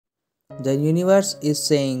The universe is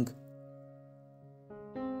saying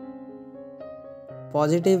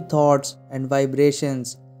positive thoughts and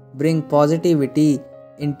vibrations bring positivity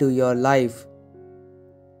into your life.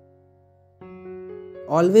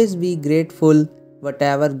 Always be grateful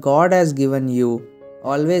whatever God has given you.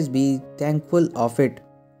 Always be thankful of it.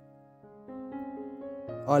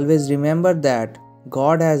 Always remember that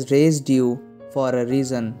God has raised you for a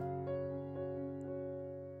reason.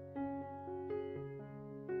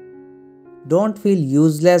 Don't feel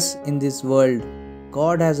useless in this world.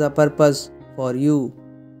 God has a purpose for you.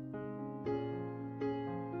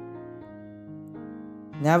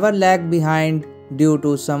 Never lag behind due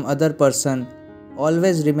to some other person.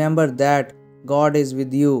 Always remember that God is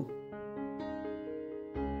with you.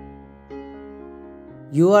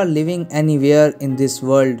 You are living anywhere in this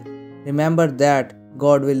world. Remember that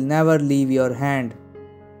God will never leave your hand.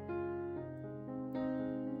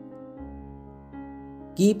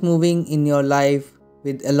 Keep moving in your life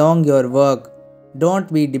with along your work.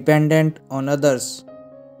 Don't be dependent on others.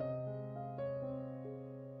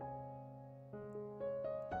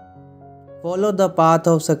 Follow the path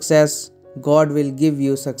of success. God will give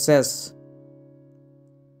you success.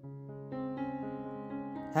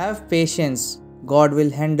 Have patience. God will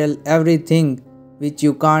handle everything which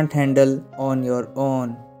you can't handle on your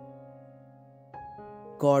own.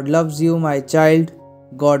 God loves you, my child.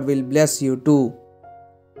 God will bless you too.